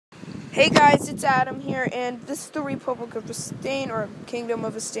Hey guys, it's Adam here, and this is the Republic of Estain, or Kingdom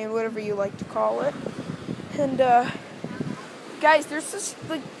of Estain, whatever you like to call it. And guys, there's this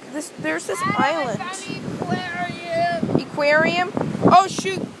island. I found an Aquarium? Oh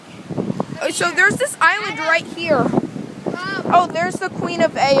shoot! So there's this island right here. Oh, there's the Queen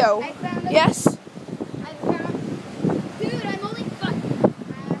of Ao. Yes. Dude, I'm only fucking.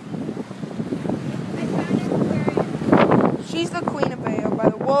 I found an aquarium. She's the Queen of Ao, by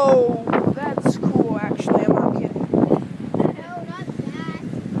the way. Whoa, that's cool. Actually, I'm not kidding. No, not that.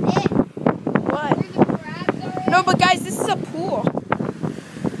 What? There's a crab already. No, but guys, this is a pool.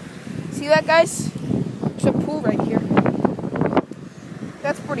 See that, guys? There's a pool right here.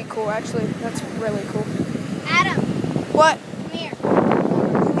 That's pretty cool, actually. That's really cool. Adam, What? come here.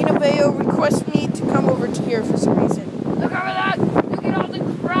 Queen of Ao requests me to come over to here for some reason. Look over that. Look at all the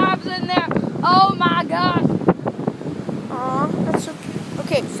crabs in there. Oh my gosh. Aw, that's okay.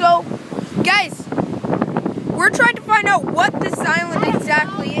 Okay, so, guys, we're trying to find out what this island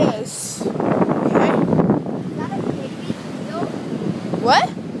exactly is. Okay? Is that a baby? No. What?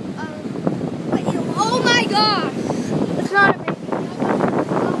 Oh my gosh. It's not a baby.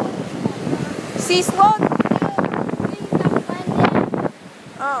 Sea slug? Things that blend in.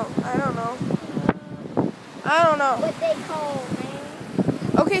 Oh, I don't know. I don't know. What they call,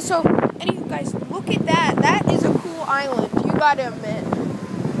 man. Okay, so, anyway, guys, look at that. That is a cool island, you gotta admit.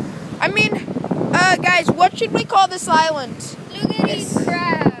 I mean, guys, what should we call this island? Look at these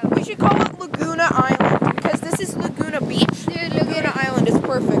crabs. We should call it Lagoona Island, because this is Lagoona Beach. Dude, look Lagoona at Island is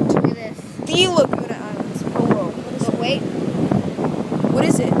perfect. Look at this. The Lagoona Islands. Oh, whoa. What is Oh, wait. What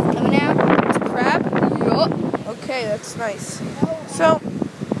is it? Coming out. It's a crab? Yup. Okay, that's nice. So,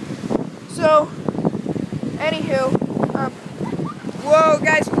 anywho, whoa,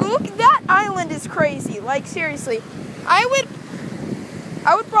 guys, look, that island is crazy. Like, seriously, I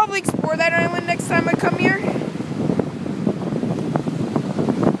would probably explore that island next time I come here. Adam,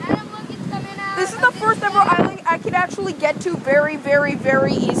 look, it's coming out. This is the first ever island I could actually get to very, very,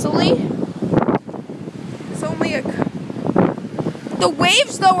 very easily. It's only the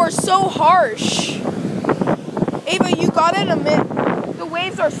waves, though, are so harsh. Ava, you gotta admit, the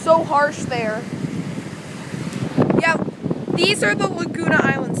waves are so harsh there. Yeah, these are the Lagoona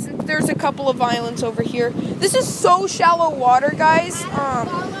Islands. There's a couple of islands over here. This is so shallow water, guys.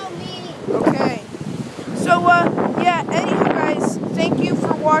 Follow me. Okay. So, yeah, anyway, guys, thank you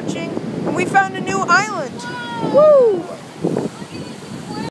for watching. And we found a new island. Whoa. Woo!